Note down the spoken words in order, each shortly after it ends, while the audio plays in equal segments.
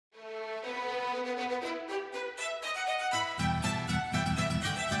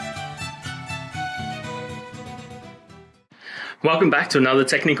Welcome back to another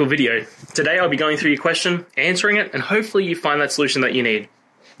technical video. Today I'll be going through your question, answering it, and hopefully you find that solution that you need.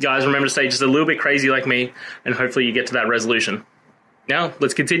 Guys, remember to stay just a little bit crazy like me, and hopefully you get to that resolution. Now,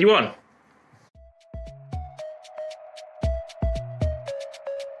 let's continue on.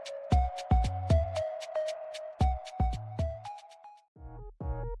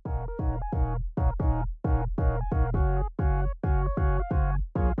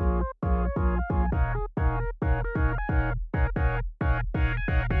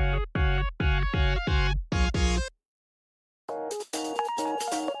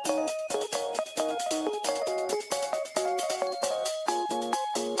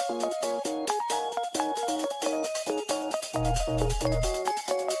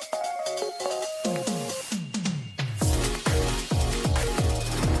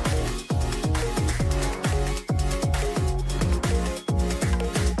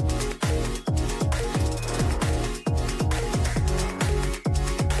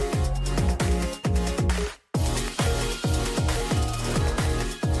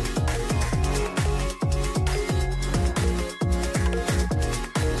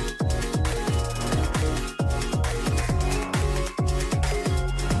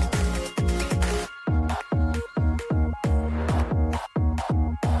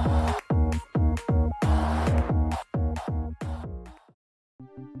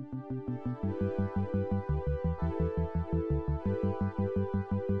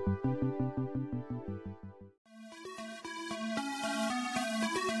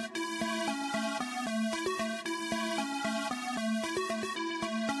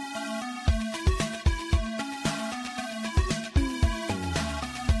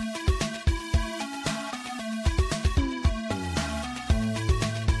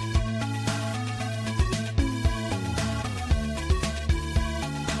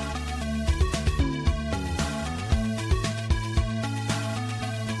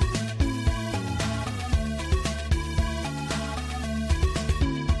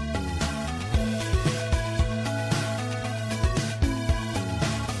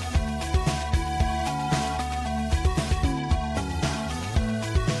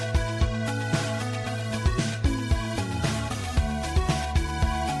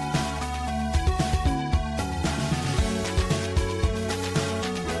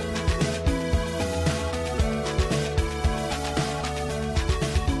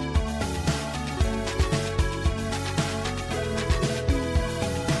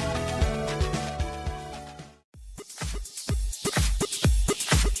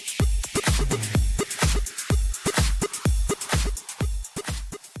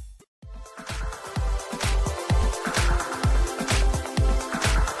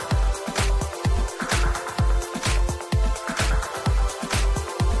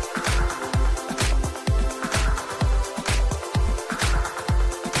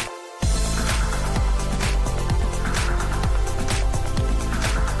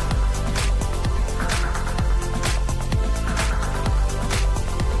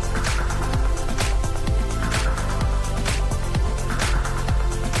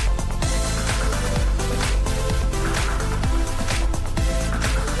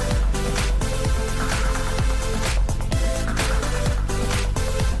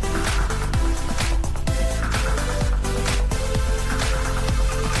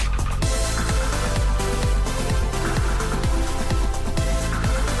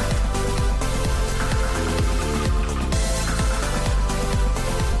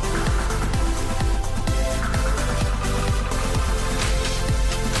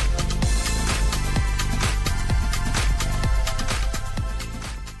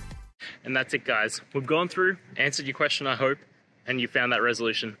 And that's it, guys. We've gone through, answered your question, I hope, and you found that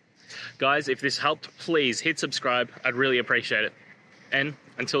resolution. Guys, if this helped, please hit subscribe. I'd really appreciate it. And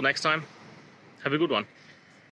until next time, have a good one.